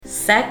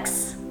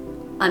Sex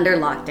under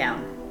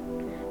lockdown.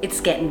 It's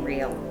getting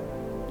real.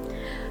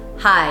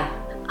 Hi,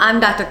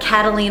 I'm Dr.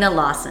 Catalina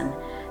Lawson,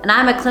 and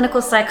I'm a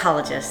clinical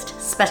psychologist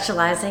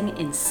specializing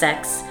in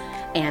sex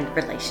and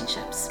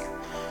relationships.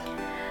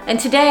 And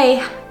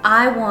today,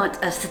 I want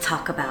us to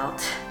talk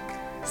about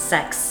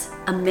sex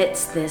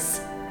amidst this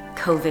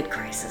COVID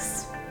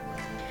crisis.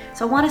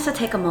 So I want us to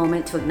take a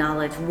moment to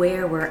acknowledge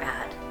where we're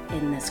at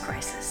in this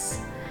crisis.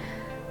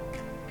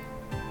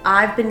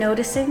 I've been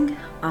noticing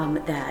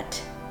that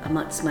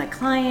amongst my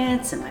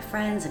clients and my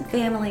friends and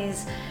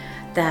families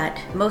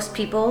that most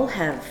people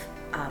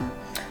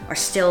are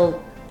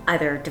still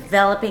either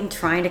developing,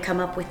 trying to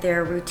come up with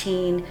their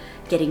routine,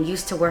 getting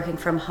used to working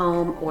from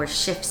home, or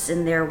shifts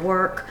in their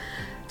work,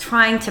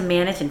 trying to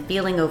manage and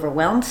feeling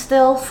overwhelmed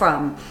still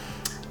from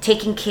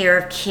taking care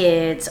of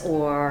kids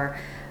or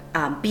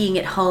being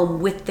at home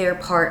with their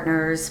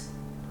partners.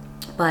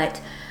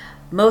 But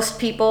most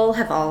people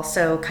have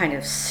also kind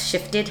of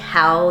shifted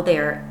how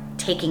they're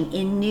taking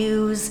in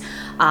news.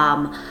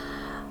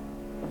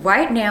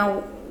 Right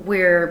now,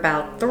 we're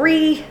about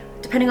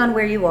depending on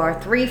where you are,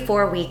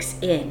 3-4 weeks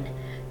in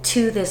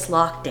to this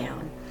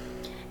lockdown.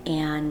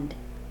 And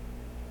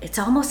it's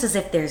almost as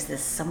if there's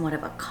this somewhat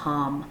of a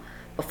calm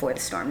before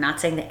the storm.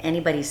 Not saying that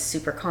anybody's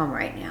super calm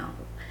right now.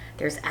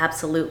 There's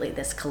absolutely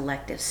this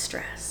collective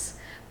stress.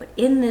 But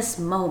in this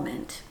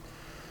moment,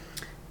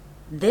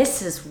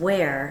 this is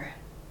where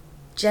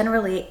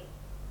generally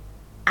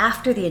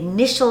after the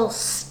initial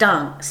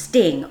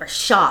sting or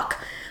shock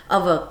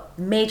of a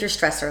major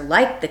stressor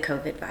like the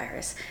COVID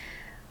virus,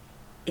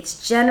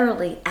 it's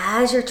generally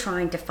as you're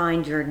trying to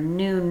find your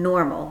new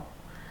normal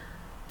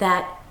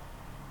that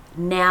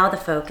now the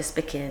focus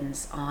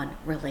begins on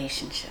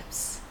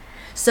relationships.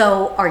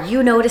 So are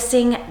you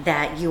noticing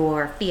that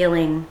you're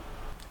feeling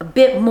a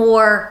bit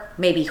more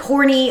maybe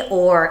horny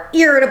or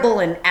irritable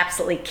and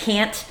absolutely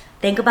can't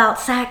think about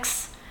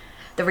sex?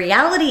 The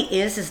reality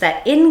is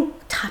that in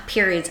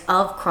periods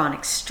of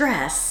chronic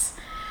stress,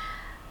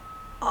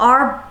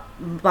 our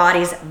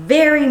bodies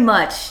very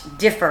much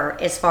differ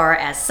as far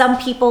as some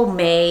people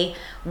may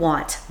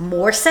want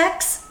more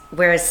sex,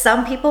 whereas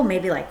some people may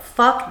be like,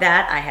 fuck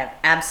that, I have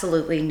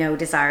absolutely no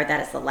desire, that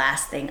is the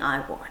last thing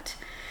I want.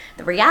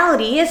 The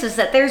reality is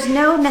that there's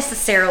no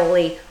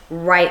necessarily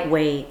right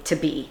way to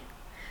be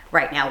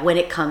right now when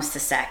it comes to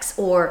sex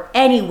or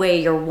any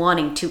way you're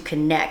wanting to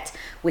connect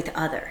with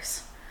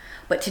others.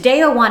 But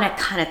today I want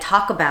to kind of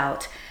talk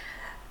about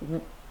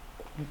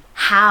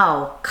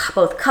how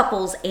both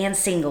couples and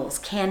singles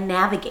can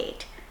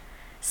navigate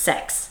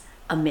sex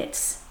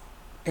amidst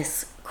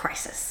this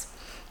crisis.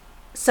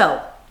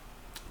 So,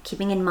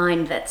 keeping in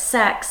mind that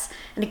sex,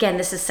 and again,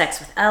 this is sex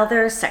with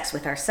others, sex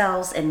with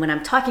ourselves, and when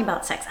I'm talking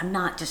about sex, I'm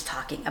not just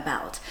talking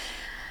about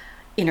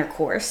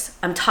intercourse.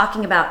 I'm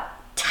talking about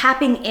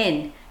tapping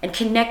in and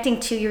connecting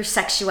to your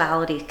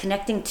sexuality,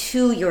 connecting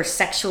to your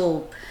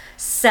sexual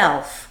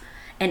self,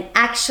 and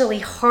actually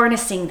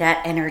harnessing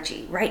that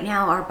energy. Right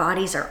now, our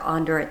bodies are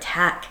under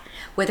attack,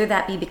 whether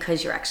that be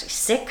because you're actually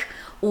sick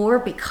or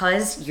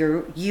because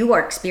you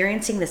are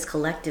experiencing this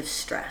collective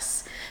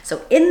stress.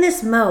 So in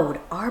this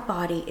mode, our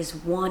body is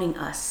wanting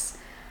us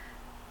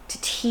to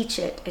teach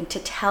it and to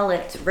tell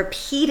it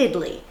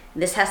repeatedly,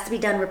 this has to be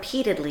done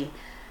repeatedly,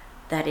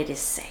 that it is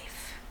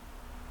safe.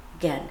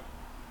 Again,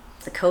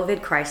 the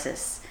COVID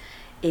crisis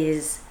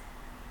is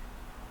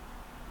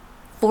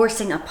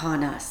forcing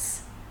upon us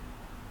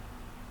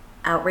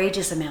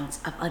outrageous amounts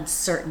of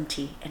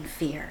uncertainty and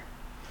fear.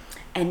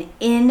 And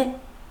in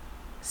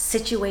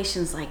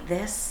situations like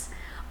this,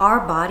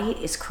 our body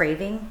is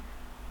craving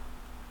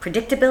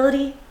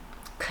predictability,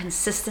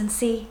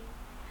 consistency,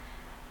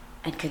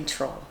 and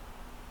control.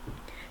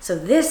 So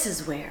this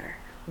is where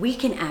we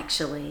can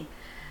actually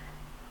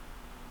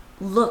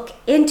look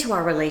into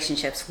our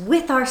relationships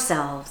with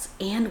ourselves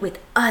and with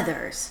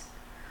others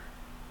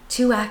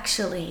to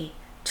actually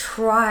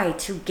try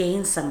to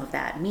gain some of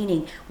that,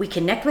 meaning we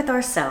connect with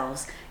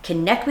ourselves,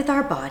 connect with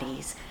our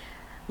bodies,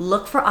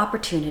 look for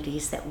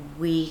opportunities that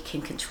we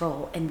can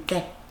control, and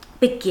then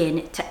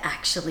begin to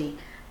actually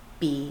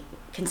be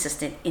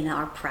consistent in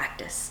our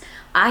practice.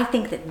 I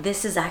think that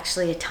this is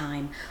actually a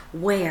time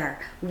where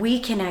we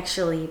can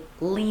actually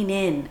lean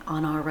in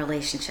on our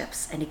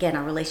relationships, and again,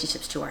 our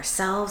relationships to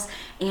ourselves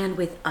and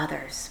with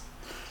others,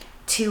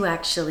 to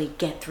actually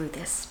get through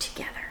this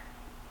together.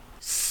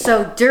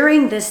 So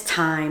during this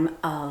time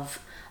of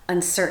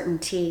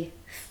uncertainty,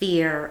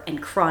 fear, and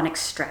chronic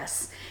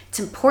stress, it's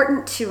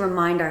important to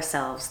remind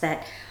ourselves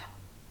that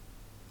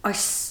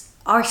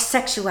our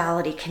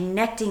sexuality,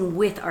 connecting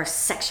with our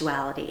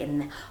sexuality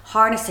and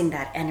harnessing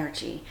that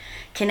energy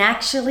can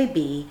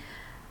actually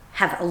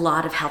have a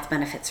lot of health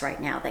benefits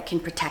right now that can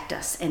protect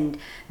us and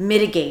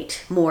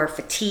mitigate more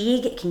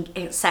fatigue.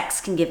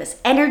 Sex can give us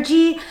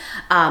energy.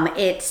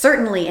 It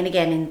certainly, and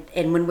again,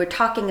 and when we're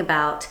talking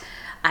about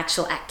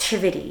actual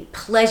activity,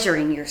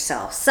 pleasuring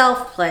yourself,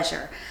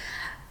 self-pleasure,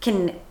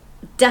 can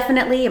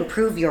definitely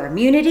improve your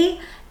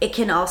immunity It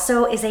can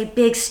also is a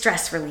big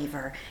stress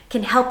reliever,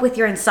 can help with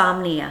your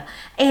insomnia,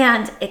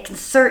 and it can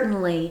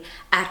certainly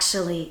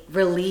actually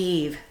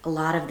relieve a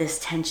lot of this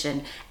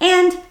tension.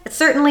 And it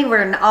certainly,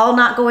 we're all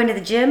not going to the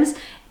gyms,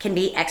 can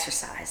be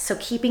exercise. So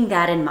keeping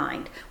that in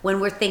mind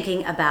when we're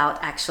thinking about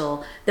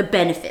the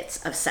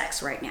benefits of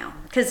sex right now.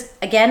 Because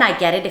again, I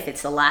get it if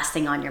it's the last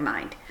thing on your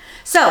mind.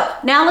 So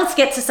now let's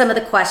get to some of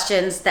the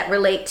questions that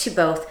relate to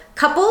both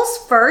couples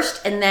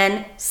first and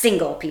then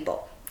single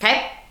people,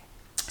 okay?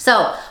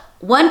 So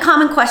one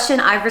common question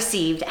I've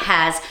received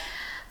has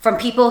from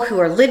people who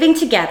are living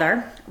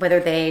together, whether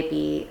they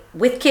be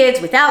with kids,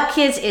 without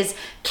kids, is,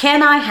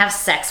 can I have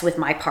sex with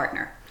my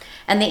partner?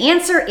 And the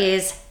answer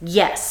is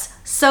yes,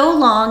 so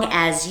long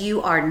as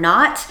you are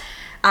not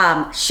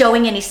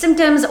showing any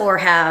symptoms or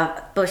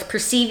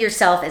perceive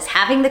yourself as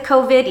having the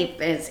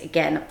COVID. As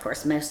again, of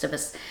course,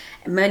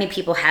 many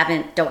people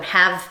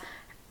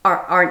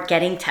aren't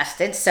getting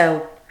tested,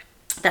 so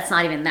that's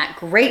not even that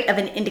great of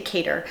an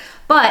indicator.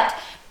 But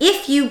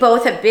if you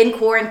both have been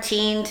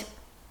quarantined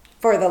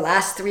for the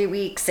last 3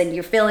 weeks and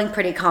you're feeling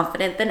pretty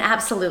confident, then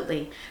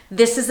absolutely,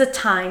 this is a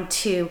time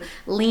to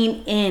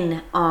lean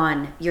in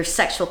on your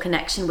sexual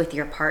connection with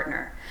your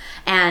partner.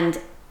 And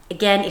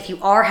again, if you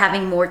are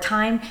having more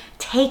time,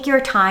 take your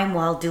time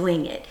while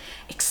doing it.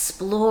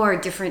 Explore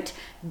different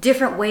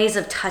ways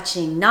of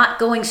touching, not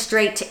going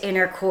straight to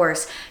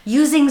intercourse,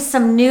 using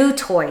some new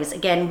toys.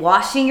 Again,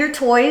 washing your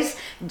toys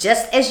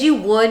just as you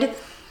would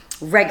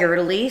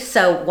regularly.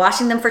 So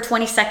washing them for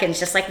 20 seconds,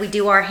 just like we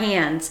do our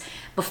hands,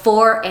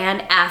 before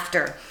and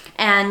after.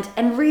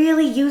 And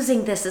really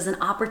using this as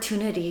an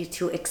opportunity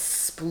to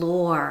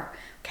explore,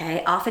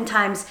 okay?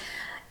 Oftentimes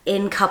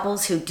in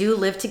couples who do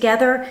live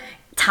together,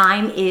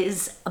 time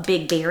is a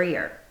big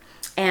barrier.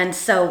 And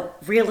so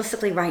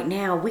realistically right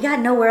now, we got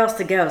nowhere else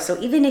to go. So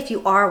even if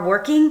you are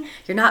working,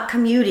 you're not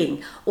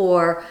commuting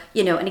or,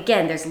 and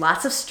again, there's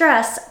lots of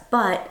stress,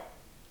 but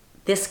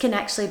this can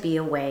actually be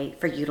a way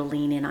for you to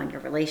lean in on your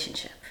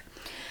relationship.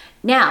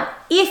 Now,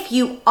 if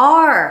you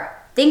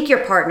think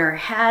your partner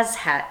does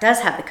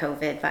have the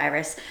COVID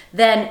virus,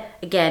 then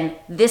again,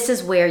 this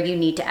is where you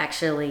need to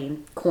actually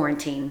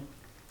quarantine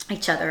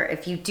each other.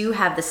 If you do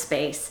have the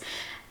space,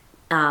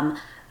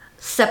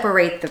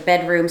 separate the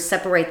bedrooms,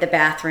 separate the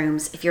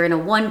bathrooms. If you're in a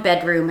one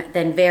bedroom,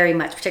 then very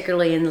much,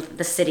 particularly in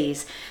the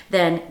cities,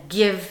 then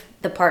give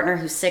the partner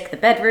who's sick the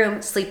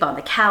bedroom, sleep on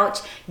the couch,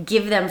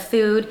 give them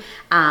food,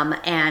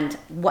 and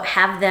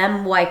have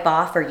them wipe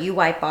off, or you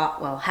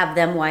have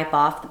them wipe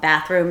off the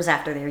bathrooms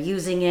after they're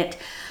using it,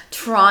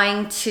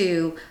 trying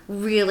to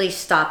really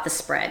stop the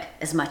spread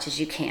as much as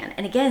you can.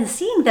 And again,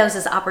 seeing those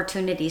as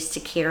opportunities to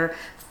care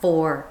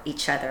for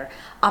each other,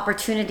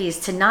 opportunities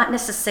to not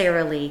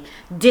necessarily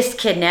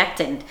disconnect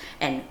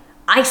and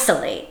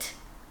isolate,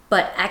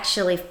 but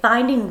actually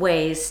finding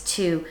ways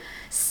to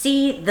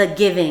see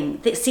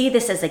see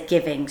this as a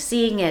giving,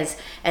 seeing as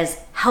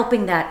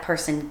helping that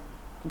person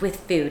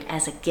with food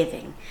as a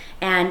giving,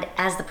 and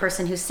as the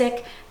person who's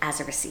sick as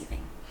a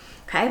receiving.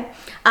 Okay.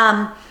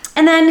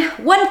 And then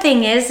one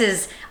thing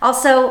is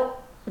also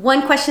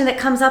one question that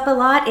comes up a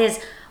lot is,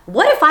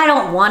 what if I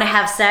don't want to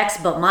have sex,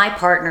 but my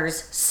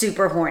partner's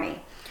super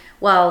horny?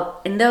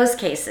 Well, in those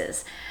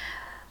cases,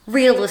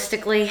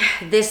 realistically,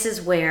 this is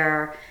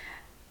where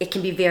it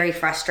can be very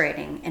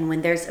frustrating, and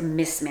when there's a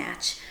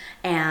mismatch,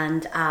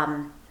 and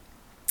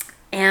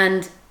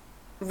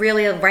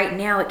really right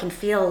now it can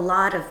feel a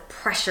lot of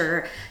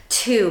pressure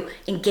to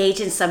engage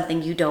in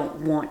something you don't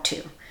want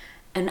to,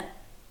 and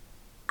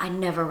I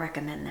never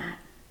recommend that.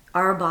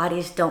 Our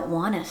bodies don't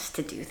want us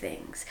to do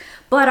things,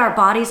 but our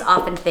bodies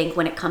often think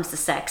when it comes to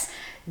sex,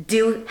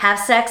 do have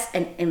sex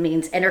and it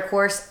means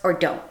intercourse, or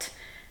don't.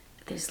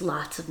 There's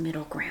lots of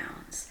middle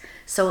grounds.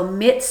 So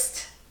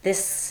amidst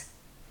this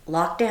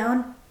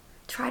lockdown,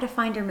 try to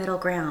find your middle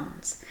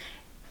grounds.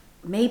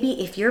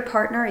 Maybe if your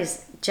partner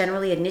is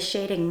generally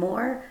initiating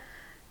more,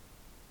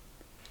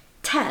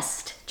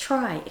 test,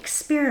 try,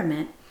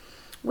 experiment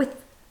with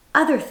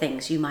other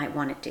things you might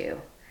want to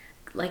do,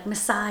 like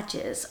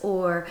massages,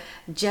 or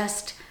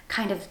just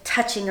kind of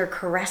touching or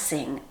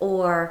caressing,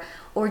 or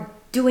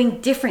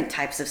doing different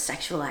types of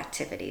sexual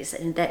activities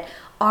and that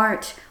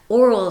aren't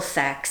oral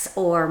sex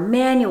or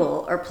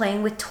manual or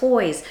playing with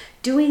toys,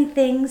 doing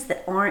things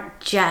that aren't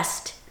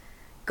just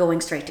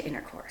going straight to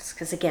intercourse.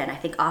 Because again, I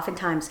think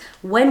oftentimes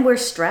when we're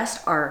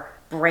stressed, our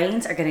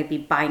brains are going to be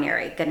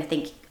binary, going to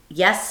think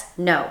yes,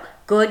 no,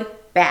 good,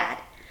 bad,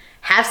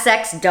 have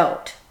sex,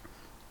 don't.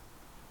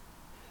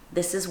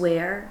 This is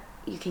where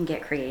you can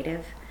get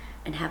creative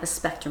and have a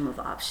spectrum of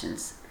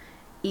options,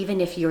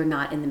 even if you're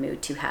not in the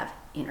mood to have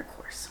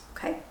intercourse,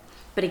 okay?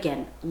 But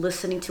again,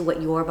 listening to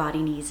what your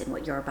body needs and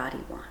what your body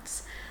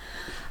wants.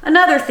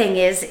 Another thing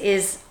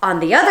is on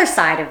the other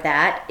side of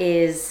that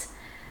is,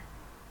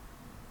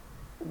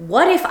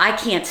 what if I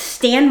can't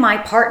stand my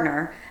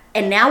partner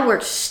and now we're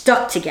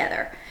stuck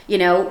together?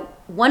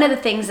 One of the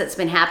things that's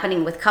been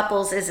happening with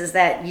couples is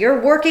that you're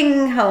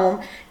working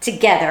home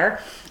together,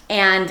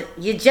 and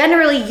you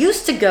generally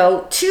used to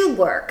go to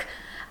work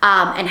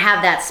and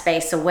have that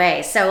space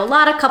away. So a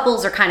lot of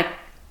couples are kind of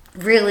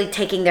really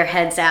taking their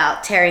heads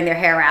out, tearing their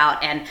hair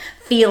out, and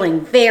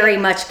feeling very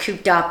much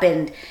cooped up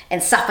and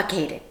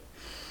suffocated.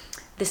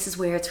 This is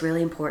where it's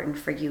really important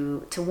for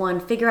you to, one,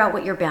 figure out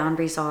what your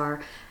boundaries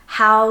are,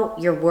 how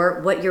your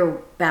work, what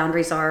your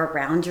boundaries are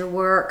around your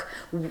work,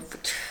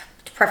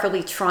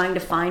 preferably trying to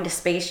find a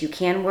space you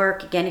can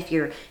work. Again, if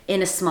you're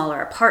in a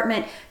smaller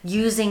apartment,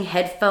 using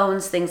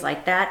headphones, things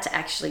like that, to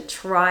actually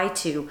try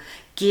to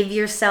give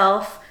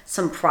yourself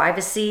some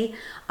privacy,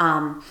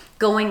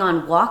 going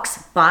on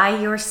walks by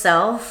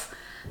yourself,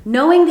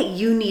 knowing that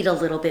you need a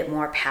little bit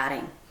more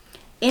padding,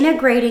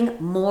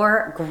 integrating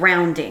more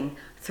grounding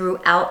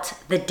throughout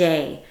the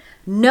day,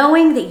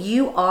 knowing that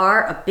you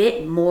are a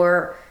bit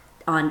more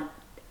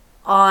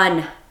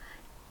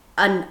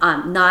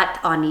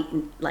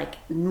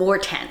more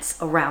tense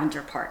around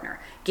your partner.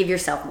 Give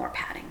yourself more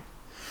padding.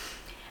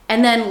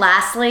 And then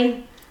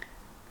lastly,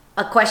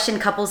 a question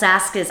couples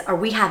ask is, are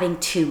we having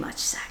too much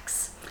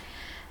sex?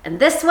 And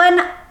this one,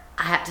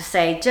 I have to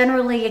say,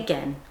 generally,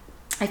 again,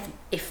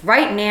 if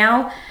right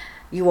now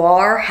you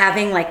are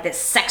having like this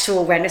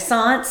sexual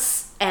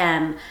renaissance,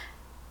 and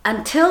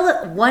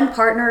until one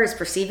partner is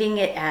perceiving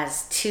it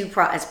as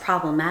as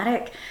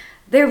problematic,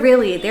 there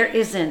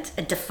isn't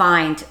a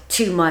defined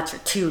too much or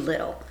too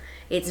little.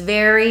 It's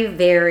very,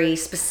 very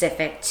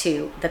specific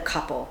to the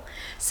couple.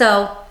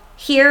 So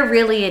here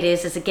really it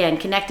is again,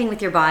 connecting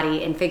with your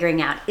body and figuring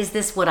out, is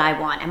this what I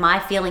want? Am I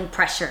feeling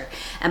pressured?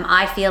 Am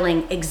I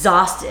feeling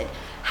exhausted?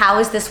 How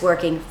is this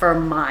working for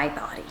my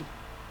body?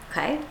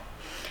 Okay.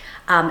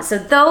 So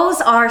those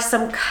are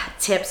some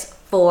tips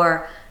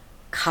for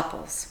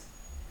couples.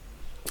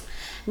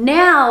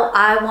 Now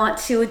I want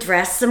to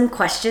address some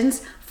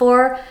questions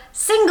for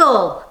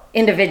single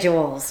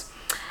individuals.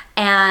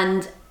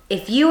 And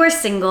if you are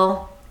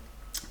single,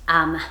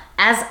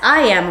 as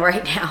I am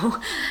right now,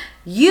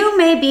 you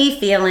may be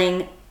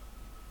feeling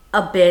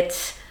a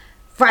bit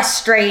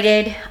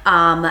frustrated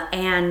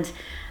and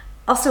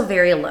also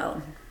very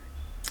alone.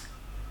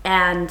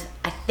 And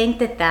I think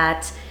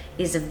that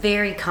is a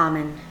very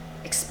common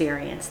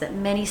experience that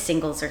many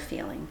singles are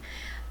feeling,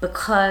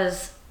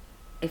 because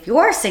if you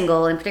are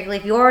single, and particularly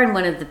if you are in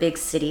one of the big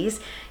cities,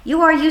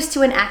 you are used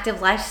to an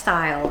active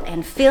lifestyle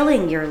and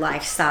filling your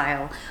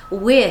lifestyle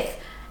with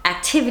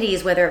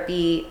activities, whether it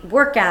be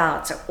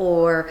workouts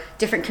or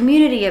different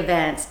community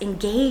events,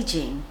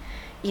 engaging.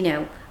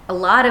 A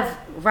lot of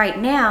right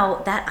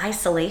now, that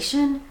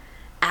isolation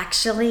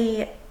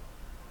actually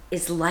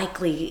is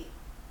likely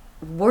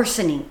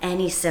worsening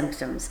any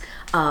symptoms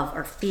of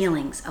or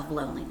feelings of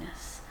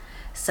loneliness.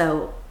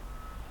 So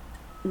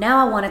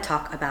now I want to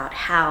talk about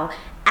how,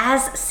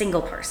 as a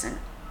single person,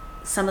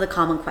 some of the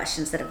common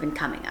questions that have been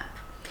coming up.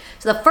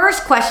 So the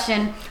first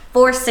question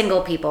for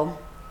single people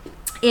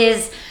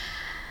is,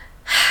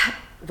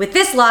 with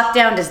this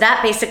lockdown, does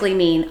that basically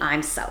mean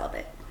I'm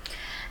celibate?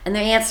 And the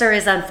answer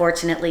is,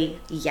 unfortunately,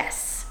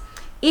 yes.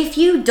 If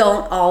you're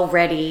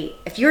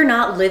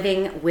not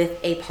living with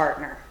a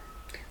partner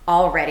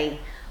already,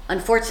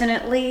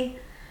 unfortunately,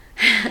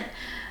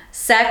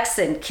 sex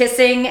and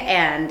kissing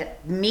and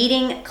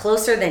meeting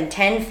closer than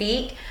 10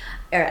 feet,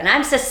 and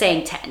I'm just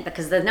saying 10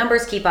 because the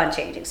numbers keep on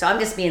changing, so I'm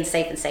just being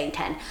safe and saying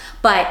 10,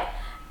 but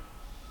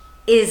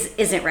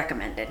isn't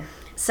recommended.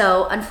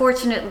 So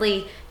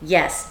unfortunately,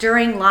 yes,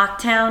 during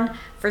lockdown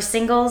for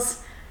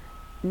singles,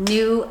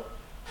 new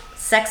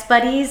sex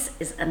buddies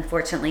is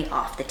unfortunately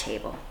off the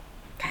table.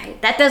 Okay,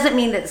 that doesn't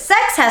mean that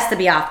sex has to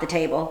be off the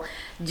table,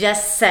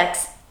 just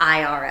sex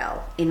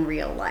IRL in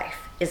real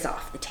life is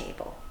off the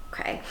table.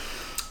 Okay,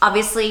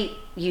 obviously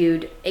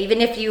even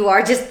if you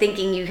are just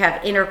thinking you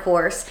have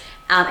intercourse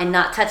and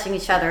not touching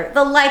each other,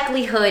 the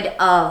likelihood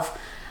of,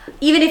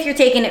 even if you're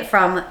taking it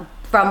from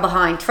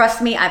behind,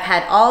 trust me, I've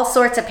had all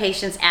sorts of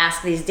patients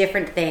ask these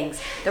different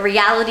things. The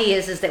reality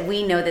is that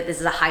we know that this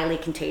is a highly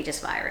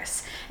contagious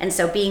virus, and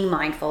so being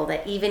mindful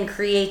that even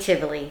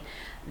creatively,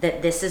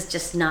 that this is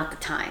just not the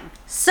time.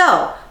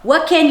 So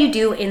what can you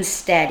do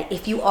instead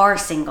if you are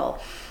single?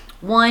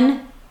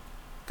 One,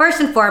 first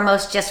and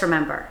foremost, just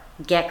remember,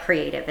 get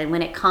creative. And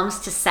when it comes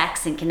to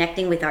sex and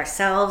connecting with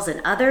ourselves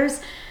and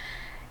others,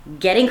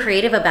 getting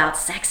creative about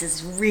sex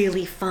is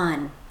really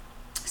fun.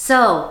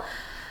 So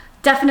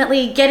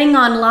definitely getting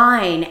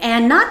online,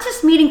 and not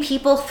just meeting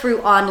people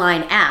through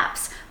online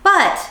apps,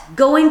 but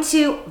going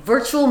to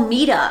virtual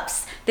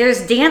meetups.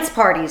 There's dance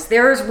parties,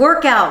 there's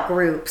workout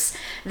groups,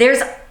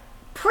 there's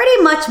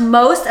pretty much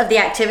most of the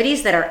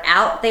activities that are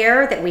out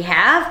there that we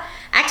have.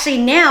 Actually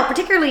now,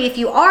 particularly if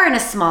you are in a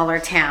smaller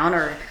town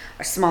or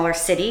a smaller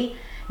city,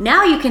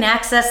 now you can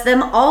access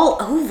them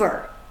all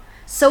over.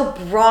 So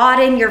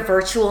broaden your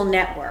virtual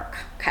network,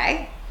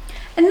 okay?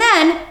 And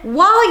then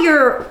while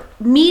you're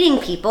meeting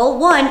people,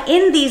 one,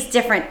 in these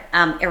different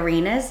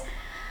arenas,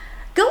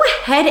 go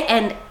ahead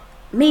and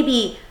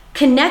maybe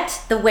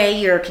connect the way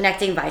you're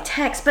connecting by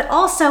text, but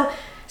also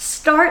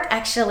start,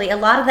 actually, a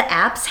lot of the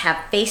apps have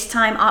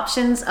FaceTime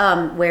options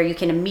where you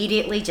can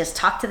immediately just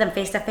talk to them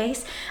face to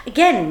face.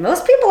 Again,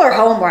 most people are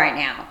home right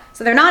now,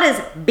 so they're not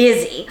as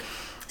busy.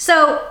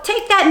 So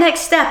take that next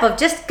step of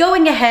just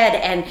going ahead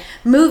and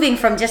moving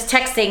from just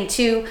texting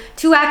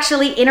to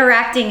actually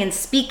interacting and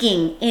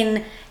speaking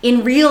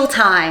in real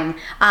time,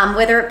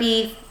 whether it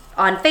be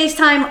on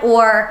FaceTime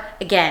or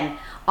again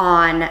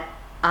on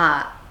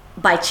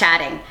by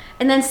chatting.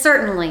 And then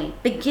certainly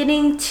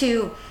beginning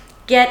to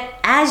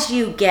as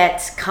you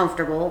get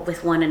comfortable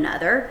with one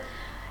another,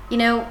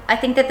 I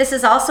think that this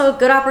is also a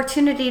good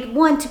opportunity,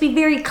 one, to be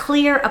very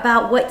clear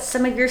about what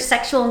some of your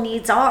sexual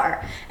needs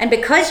are. And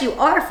because you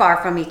are far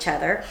from each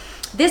other,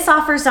 this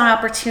offers an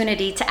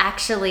opportunity to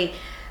actually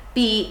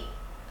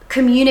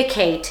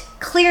communicate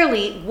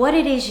clearly what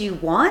it is you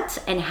want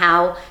and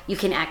how you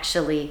can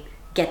actually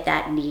get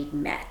that need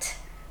met.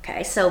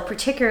 Okay, so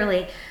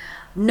particularly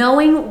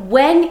knowing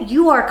when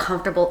you are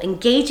comfortable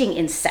engaging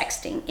in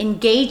sexting,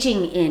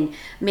 engaging in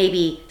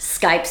maybe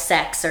Skype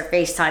sex or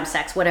FaceTime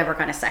sex, whatever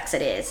kind of sex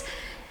it is.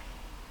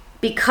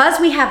 Because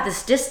we have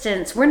this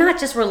distance, we're not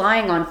just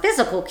relying on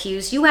physical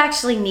cues, you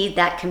actually need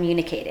that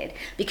communicated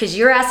because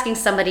you're asking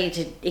somebody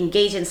to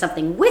engage in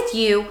something with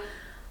you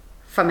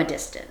from a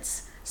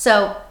distance.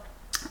 So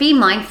be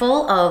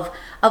mindful of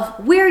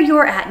where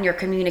you're at in your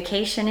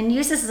communication and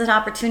use this as an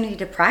opportunity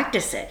to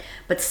practice it.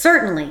 But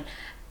certainly,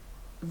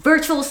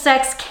 virtual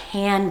sex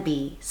can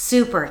be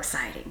super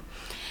exciting.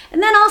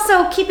 And then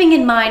also keeping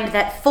in mind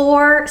that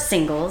for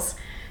singles,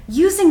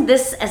 using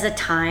this as a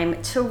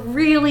time to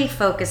really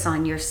focus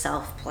on your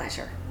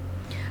self-pleasure.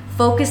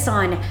 Focus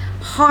on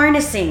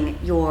harnessing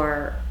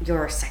your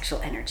sexual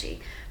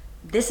energy.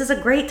 This is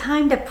a great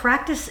time to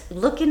practice,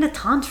 look into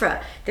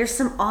Tantra. There's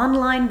some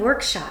online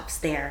workshops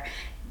there.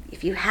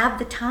 If you have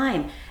the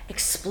time,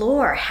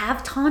 explore,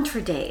 have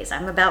Tantra days.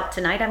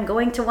 Tonight I'm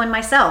going to one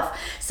myself.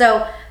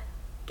 So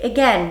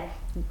again,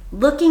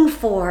 looking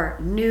for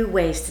new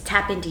ways to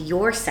tap into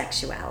your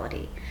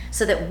sexuality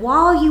so that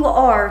while you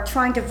are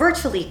trying to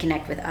virtually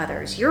connect with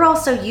others, you're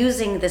also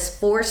using this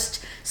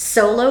forced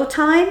solo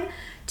time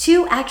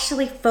to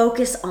actually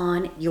focus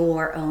on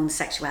your own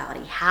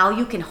sexuality, how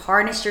you can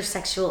harness your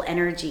sexual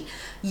energy,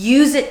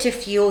 use it to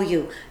fuel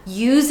you,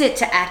 use it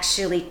to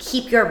actually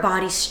keep your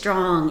body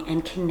strong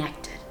and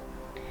connected.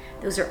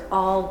 Those are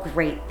all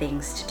great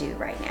things to do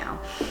right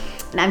now.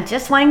 And I'm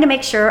just wanting to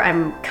make sure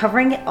I'm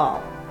covering it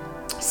all.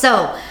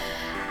 So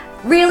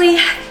really,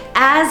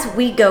 as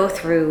we go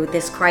through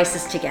this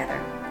crisis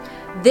together,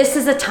 this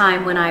is a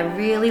time when I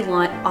really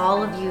want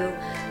all of you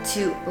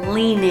to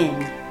lean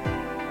in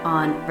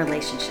on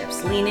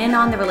relationships. Lean in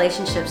on the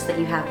relationships that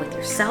you have with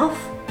yourself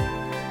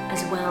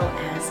as well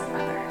as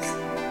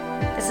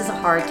others. This is a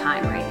hard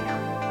time right now,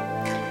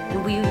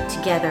 and we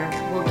together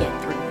will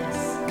get through this.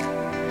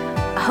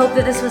 I hope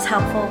that this was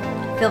helpful.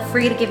 Feel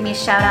free to give me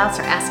shout outs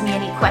or ask me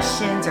any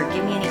questions or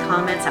give me any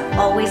comments. I'm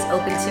always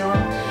open to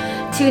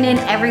them. Tune in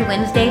every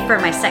Wednesday for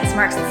my Sex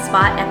Marks the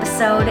Spot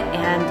episode,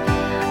 and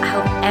I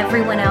hope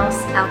everyone else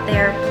out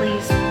there,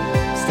 please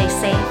stay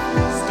safe,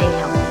 stay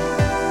healthy.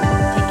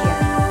 Take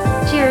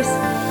care.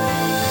 Cheers.